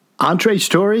Entree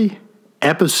Story,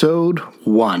 Episode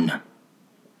 1.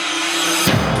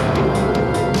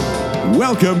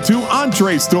 Welcome to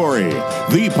Entree Story,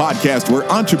 the podcast where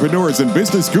entrepreneurs and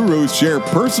business gurus share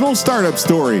personal startup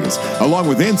stories, along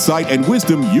with insight and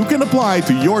wisdom you can apply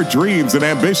to your dreams and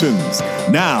ambitions.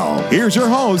 Now, here's your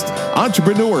host,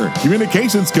 entrepreneur,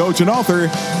 communications coach, and author,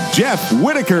 Jeff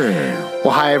Whitaker.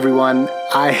 Well, hi, everyone.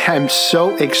 I am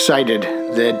so excited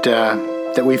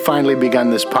that we finally begun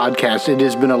this podcast. It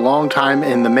has been a long time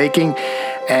in the making,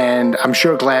 and I'm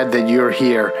sure glad that you're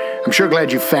here. I'm sure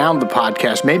glad you found the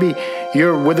podcast. Maybe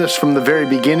you're with us from the very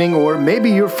beginning, or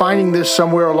maybe you're finding this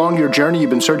somewhere along your journey. You've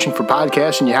been searching for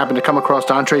podcasts, and you happen to come across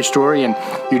Entree Story, and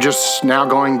you're just now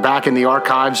going back in the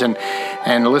archives and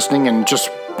listening and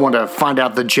just want to find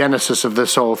out the genesis of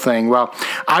this whole thing. Well,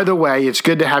 either way, it's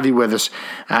good to have you with us.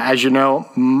 As you know,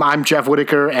 I'm Jeff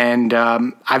Whitaker, and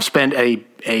I've spent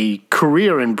a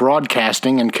career in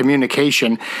broadcasting and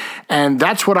communication, and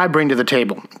that's what I bring to the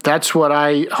table. That's what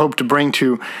I hope to bring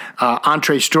to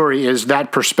Entree Story, is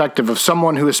that perspective of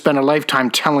someone who has spent a lifetime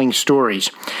telling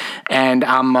stories. And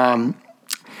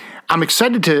I'm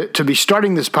excited to be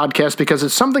starting this podcast because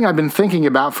it's something I've been thinking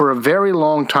about for a very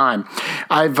long time.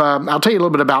 I'll tell you a little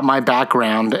bit about my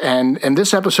background, and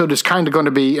this episode is kind of going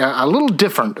to be a little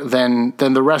different than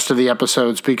the rest of the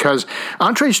episodes, because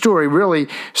Entree Story really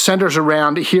centers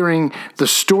around hearing the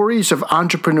stories of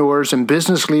entrepreneurs and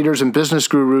business leaders and business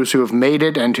gurus who have made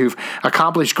it and who've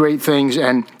accomplished great things.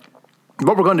 And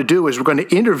what we're going to do is we're going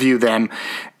to interview them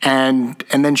and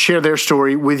then share their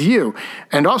story with you.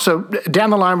 And also, down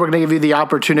the line, we're going to give you the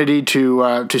opportunity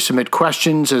to submit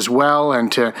questions as well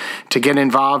and to get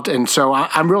involved. And so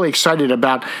I'm really excited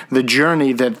about the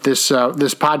journey that this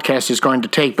podcast is going to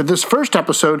take. But this first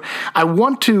episode, I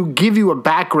want to give you a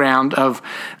background of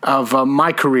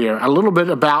my career, a little bit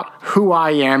about who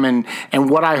I am and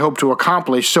what I hope to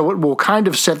accomplish. So it will kind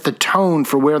of set the tone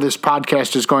for where this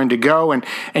podcast is going to go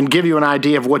and give you an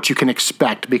idea of what you can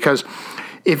expect. Because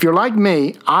if you're like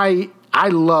me, I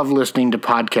love listening to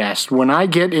podcasts. When I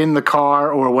get in the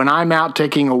car, or when I'm out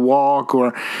taking a walk,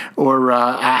 or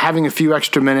having a few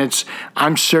extra minutes,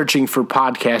 I'm searching for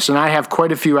podcasts. And I have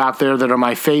quite a few out there that are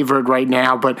my favorite right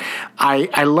now. But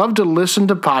I love to listen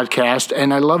to podcasts,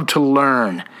 and I love to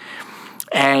learn.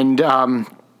 And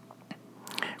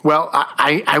well,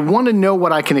 I want to know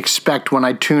what I can expect when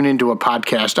I tune into a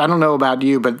podcast. I don't know about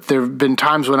you, but there have been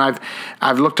times when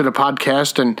I've looked at a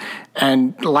podcast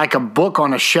and like a book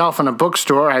on a shelf in a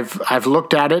bookstore, I've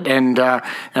looked at it and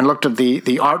looked at the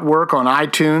artwork on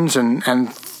iTunes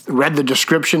and read the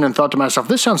description and thought to myself,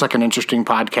 this sounds like an interesting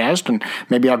podcast, and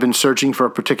maybe I've been searching for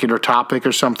a particular topic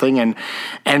or something.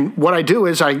 And what I do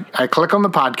is I click on the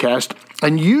podcast,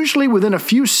 and usually within a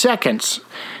few seconds,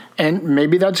 and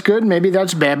maybe that's good, maybe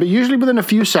that's bad, but usually within a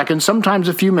few seconds, sometimes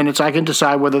a few minutes, I can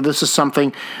decide whether this is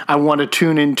something I want to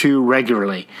tune into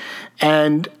regularly.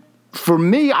 And for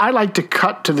me, I like to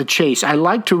cut to the chase. I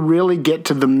like to really get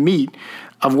to the meat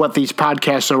of what these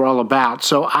podcasts are all about.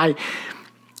 So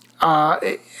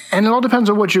and it all depends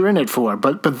on what you're in it for,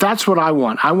 but that's what I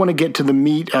want. I want to get to the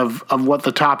meat of what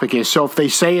the topic is. So if they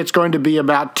say it's going to be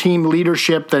about team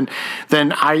leadership, then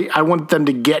I want them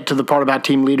to get to the part about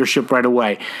team leadership right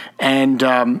away. And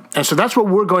so that's what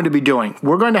we're going to be doing.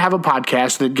 We're going to have a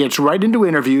podcast that gets right into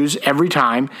interviews every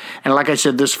time. And like I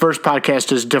said, this first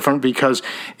podcast is different because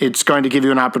it's going to give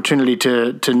you an opportunity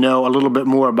to know a little bit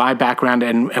more of my background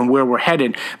and where we're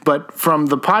headed. But from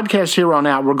the podcast here on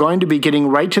out, we're going to be getting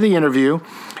right to the interview,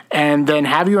 and then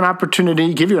give you an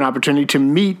opportunity to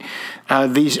meet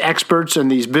these experts and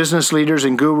these business leaders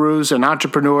and gurus and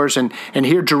entrepreneurs and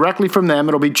hear directly from them.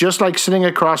 It'll be just like sitting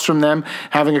across from them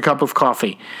having a cup of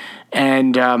coffee.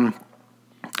 And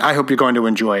I hope you're going to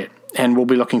enjoy it. And we'll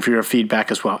be looking for your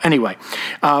feedback as well. Anyway,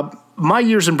 my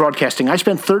years in broadcasting, I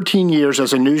spent 13 years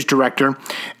as a news director.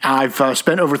 I've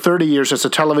spent over 30 years as a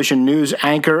television news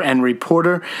anchor and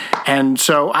reporter. And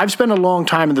so I've spent a long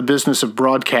time in the business of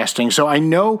broadcasting. So I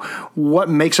know what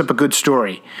makes up a good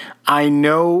story. I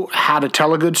know how to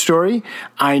tell a good story.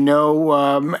 I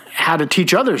know how to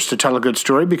teach others to tell a good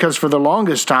story, because for the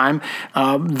longest time,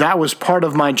 that was part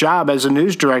of my job as a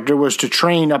news director, was to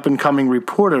train up-and-coming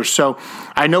reporters. So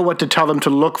I know what to tell them to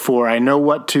look for. I know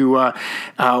what to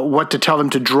tell them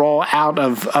to draw out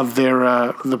of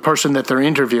their the person that they're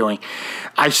interviewing.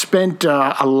 I spent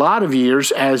a lot of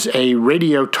years as a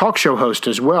radio talk show host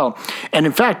as well. And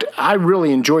in fact, I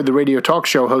really enjoyed the radio talk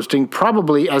show hosting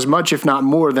probably as much, if not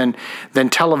more, than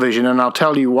television, and I'll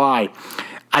tell you why.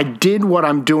 I did what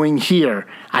I'm doing here.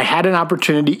 I had an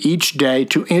opportunity each day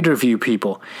to interview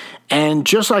people. And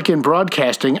just like in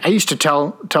broadcasting, I used to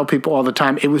tell people all the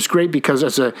time, it was great because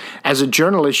as a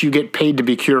journalist, you get paid to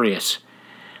be curious.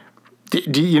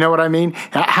 Do you know what I mean?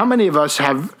 How many of us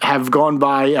have gone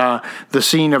by the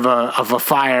scene of a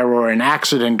fire or an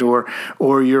accident, or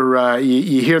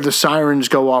you hear the sirens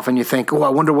go off and you think, oh, I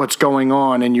wonder what's going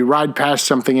on, and you ride past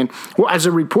something, and well, as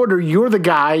a reporter, you're the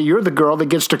guy, you're the girl that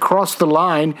gets to cross the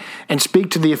line and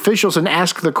speak to the officials and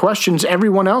ask the questions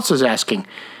everyone else is asking,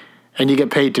 and you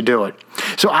get paid to do it.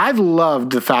 So I've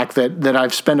loved the fact that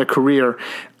I've spent a career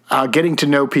getting to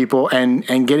know people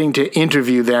and getting to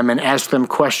interview them and ask them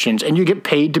questions. And you get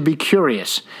paid to be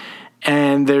curious.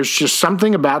 And there's just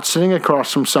something about sitting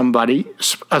across from somebody,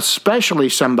 especially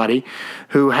somebody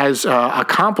who has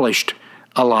accomplished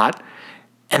a lot,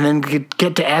 and then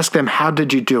get to ask them, how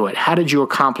did you do it? How did you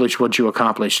accomplish what you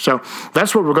accomplished? So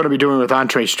that's what we're going to be doing with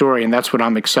EntreStory, and that's what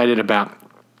I'm excited about.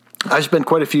 I spent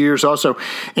quite a few years also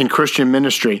in Christian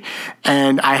ministry,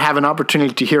 and I have an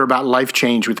opportunity to hear about life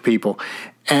change with people.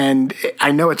 And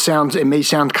I know it may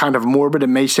sound kind of morbid, it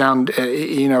may sound,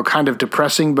 kind of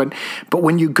depressing, but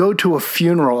when you go to a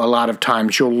funeral, a lot of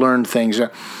times you'll learn things.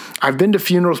 I've been to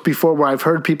funerals before where I've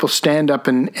heard people stand up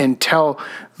and tell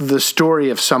the story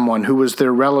of someone who was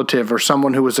their relative or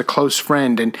someone who was a close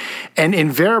friend. And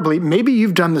invariably, maybe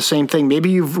you've done the same thing.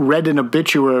 Maybe you've read an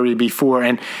obituary before.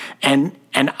 And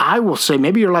I will say,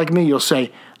 maybe you're like me, you'll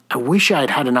say, I wish I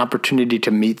had had an opportunity to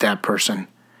meet that person.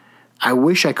 I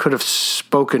wish I could have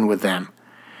spoken with them.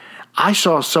 I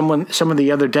saw someone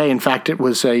the other day. In fact, it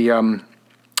was a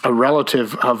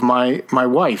relative of my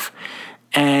wife.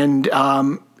 And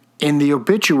in the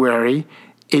obituary,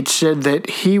 it said that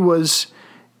he was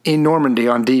in Normandy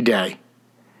on D-Day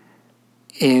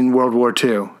in World War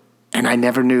II, and I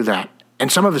never knew that.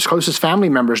 And some of his closest family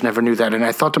members never knew that. And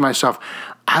I thought to myself,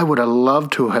 I would have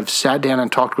loved to have sat down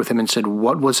and talked with him and said,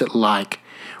 what was it like?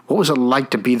 What was it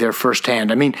like to be there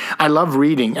firsthand? I mean, I love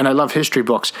reading, and I love history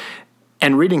books.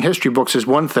 And reading history books is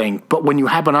one thing, but when you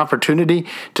have an opportunity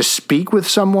to speak with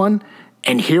someone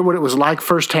and hear what it was like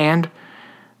firsthand,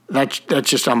 that's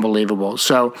just unbelievable.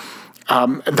 So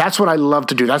that's what I love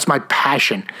to do. That's my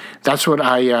passion. That's what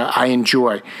I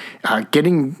enjoy.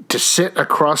 Getting to sit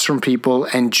across from people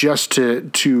and just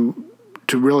to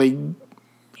really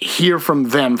hear from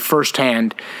them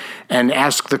firsthand and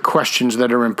ask the questions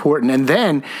that are important. And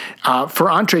then for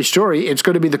EntreStory, it's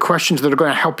going to be the questions that are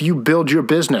going to help you build your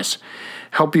business,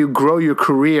 help you grow your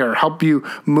career, help you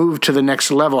move to the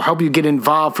next level, help you get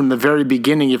involved from the very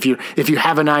beginning. If you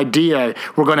have an idea,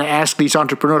 we're going to ask these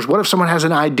entrepreneurs, what if someone has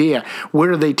an idea?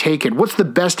 Where do they take it? What's the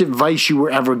best advice you were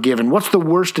ever given? What's the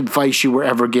worst advice you were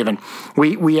ever given?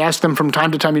 We ask them from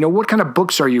time to time, what kind of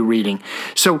books are you reading?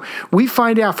 So we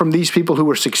find out from these people who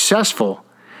are successful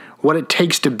what it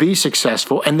takes to be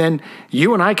successful, and then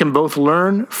you and I can both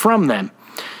learn from them.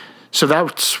 So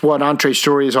that's what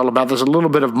EntreStory is all about. There's a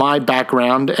little bit of my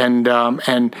background, and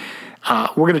we're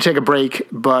going to take a break.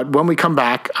 But when we come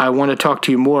back, I want to talk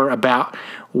to you more about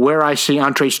where I see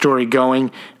EntreStory going,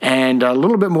 and a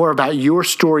little bit more about Your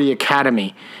Story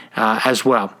Academy as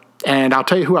well. And I'll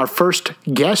tell you who our first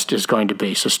guest is going to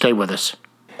be, so stay with us.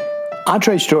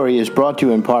 EntreStory is brought to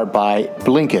you in part by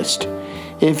Blinkist.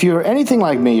 If you're anything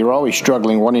like me, you're always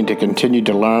struggling, wanting to continue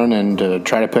to learn and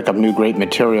try to pick up new great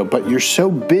material, but you're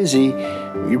so busy,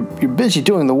 you're busy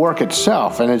doing the work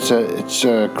itself, and it's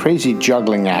a crazy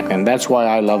juggling act, and that's why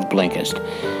I love Blinkist.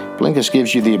 Blinkist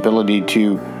gives you the ability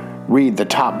to read the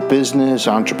top business,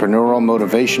 entrepreneurial,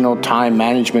 motivational, time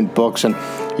management books, and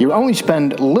you only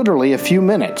spend literally a few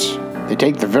minutes. They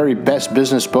take the very best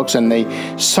business books and they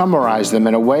summarize them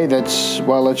in a way that's,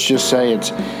 well, let's just say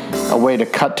it's a way to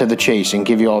cut to the chase and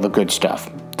give you all the good stuff.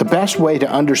 The best way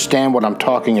to understand what I'm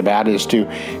talking about is to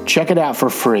check it out for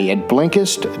free at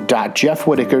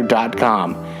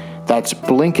Blinkist.jeffwhitaker.com. That's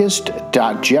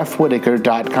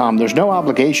Blinkist.jeffwhitaker.com. There's no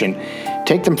obligation.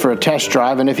 Take them for a test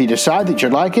drive, and if you decide that you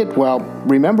like it, well,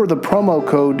 remember the promo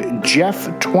code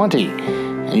JEFF20.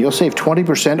 And you'll save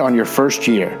 20% on your first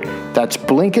year. That's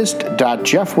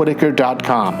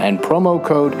Blinkist.jeffwhitaker.com and promo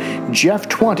code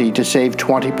JEFF20 to save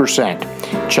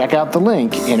 20%. Check out the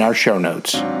link in our show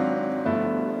notes.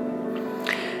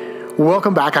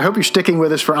 Welcome back. I hope you're sticking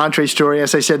with us for EntreStory.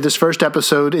 As I said, this first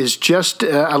episode is just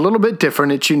a little bit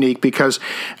different. It's unique because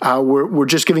we're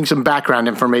just giving some background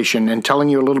information and telling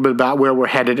you a little bit about where we're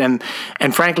headed. And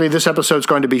frankly, this episode is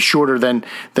going to be shorter than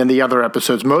the other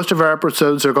episodes. Most of our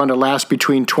episodes are going to last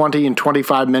between 20 and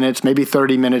 25 minutes, maybe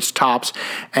 30 minutes tops,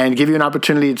 and give you an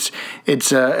opportunity.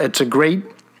 It's a great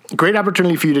great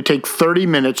opportunity for you to take 30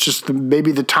 minutes, just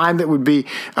maybe the time that would be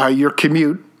your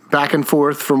commute back and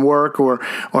forth from work, or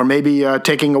maybe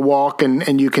taking a walk,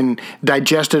 and you can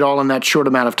digest it all in that short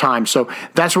amount of time. So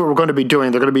that's what we're going to be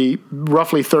doing. They're going to be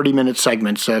roughly 30-minute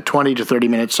segments, 20 to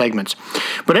 30-minute segments.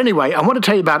 But anyway, I want to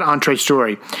tell you about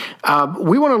EntreStory.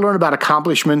 We want to learn about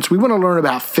accomplishments. We want to learn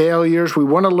about failures. We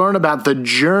want to learn about the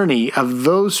journey of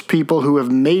those people who have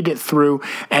made it through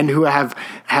and who have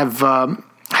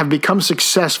become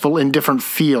successful in different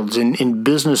fields, in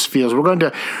business fields. We're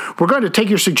going to take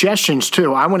your suggestions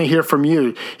too. I want to hear from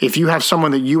you. If you have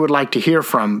someone that you would like to hear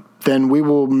from, then we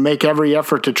will make every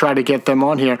effort to try to get them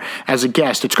on here as a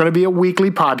guest. It's going to be a weekly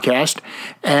podcast,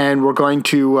 and we're going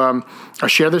to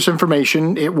share this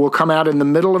information. It will come out in the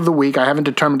middle of the week. I haven't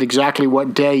determined exactly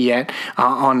what day yet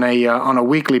on a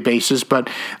weekly basis, but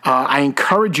I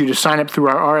encourage you to sign up through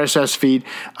our RSS feed.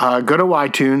 Go to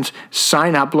iTunes,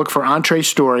 sign up, look for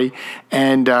EntreStory,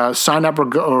 and sign up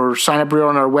or sign up here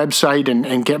on our website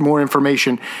and get more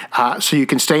information so you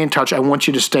can stay in touch. I want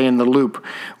you to stay in the loop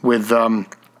with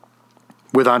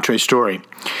EntreStory.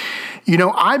 You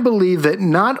know, I believe that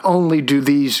not only do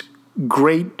these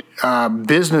great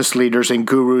business leaders and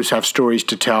gurus have stories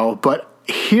to tell, but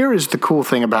here is the cool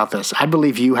thing about this. I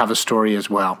believe you have a story as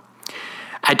well.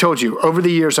 I told you, over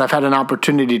the years, I've had an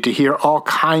opportunity to hear all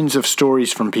kinds of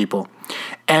stories from people.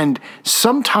 And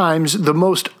sometimes the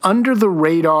most under the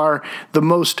radar, the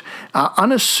most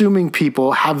unassuming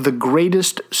people have the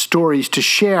greatest stories to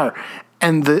share.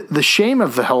 And the shame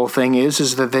of the whole thing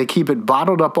is that they keep it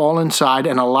bottled up all inside,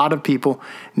 and a lot of people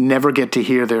never get to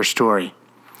hear their story.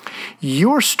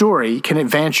 Your story can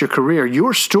advance your career.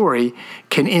 Your story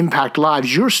can impact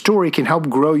lives. Your story can help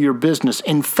grow your business.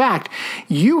 In fact,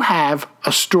 you have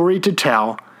a story to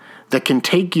tell that can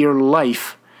take your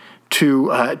life to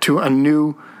a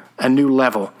new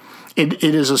level. It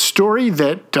is a story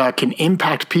that can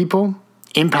impact people,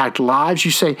 impact lives.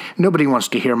 You say, nobody wants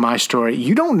to hear my story.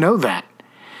 You don't know that.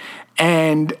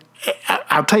 And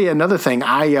I'll tell you another thing.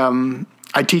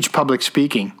 I teach public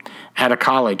speaking at a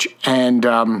college,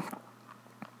 and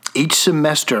each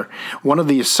semester, one of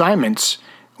the assignments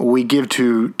we give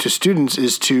to students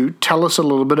is to tell us a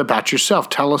little bit about yourself.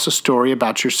 Tell us a story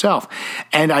about yourself.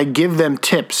 And I give them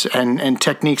tips and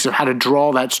techniques of how to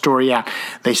draw that story out.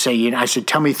 They say, I said,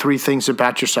 tell me 3 things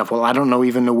about yourself. Well, I don't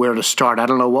even know where to start. I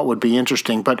don't know what would be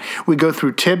interesting. But we go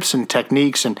through tips and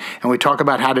techniques, and we talk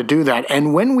about how to do that.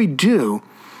 And when we do,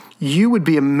 you would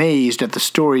be amazed at the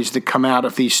stories that come out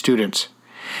of these students.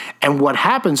 And what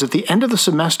happens at the end of the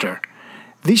semester,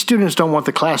 these students don't want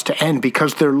the class to end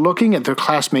because they're looking at their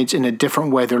classmates in a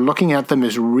different way. They're looking at them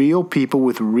as real people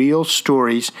with real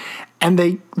stories, and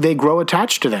they grow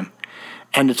attached to them.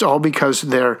 And it's all because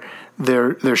they're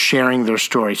sharing their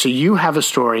story. So you have a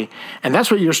story, and that's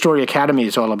what Your Story Academy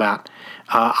is all about.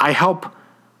 I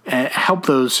help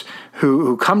those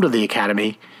who come to the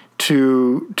academy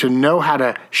to know how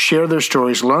to share their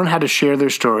stories, learn how to share their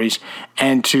stories,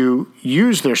 and to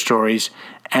use their stories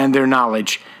and their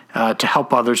knowledge to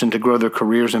help others and to grow their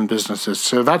careers and businesses.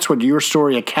 So that's what Your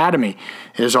Story Academy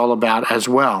is all about as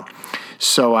well.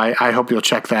 So I hope you'll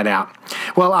check that out.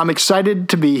 Well, I'm excited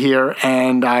to be here,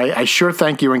 and I sure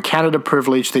thank you and count it a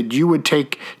privilege that you would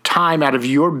take time out of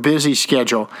your busy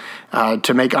schedule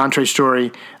to make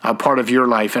EntreStory a part of your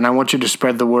life. And I want you to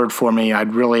spread the word for me.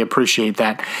 I'd really appreciate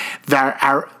that.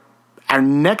 Our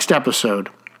next episode,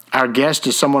 our guest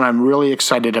is someone I'm really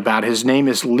excited about. His name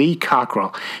is Lee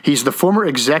Cockrell. He's the former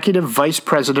Executive Vice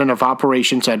President of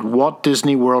Operations at Walt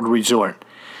Disney World Resort.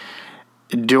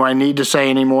 Do I need to say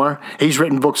any more? He's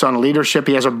written books on leadership.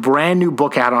 He has a brand new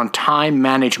book out on time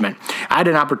management. I had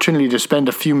an opportunity to spend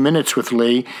a few minutes with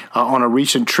Lee on a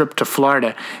recent trip to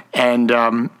Florida,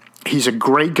 and he's a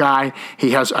great guy.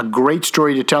 He has a great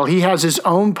story to tell. He has his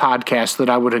own podcast that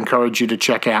I would encourage you to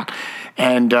check out,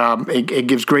 and it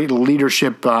gives great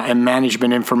leadership and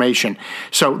management information.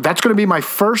 So that's going to be my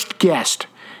first guest,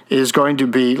 is going to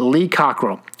be Lee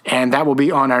Cockrell, and that will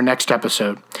be on our next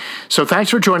episode. So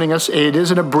thanks for joining us. It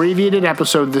is an abbreviated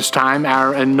episode this time,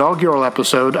 our inaugural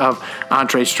episode of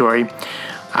EntreStory.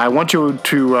 I want you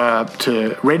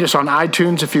to rate us on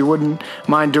iTunes if you wouldn't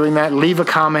mind doing that. Leave a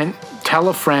comment, tell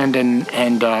a friend,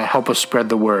 and help us spread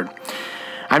the word.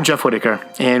 I'm Jeff Whitaker,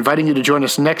 inviting you to join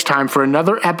us next time for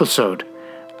another episode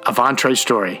of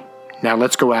EntreStory. Now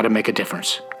let's go out and make a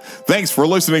difference. Thanks for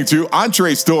listening to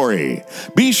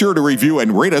EntreStory. Be sure to review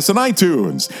and rate us on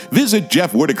iTunes. Visit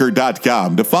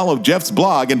jeffwhitaker.com to follow Jeff's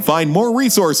blog and find more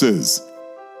resources.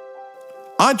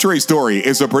 EntreStory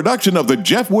is a production of the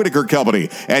Jeff Whitaker Company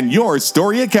and Your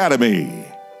Story Academy.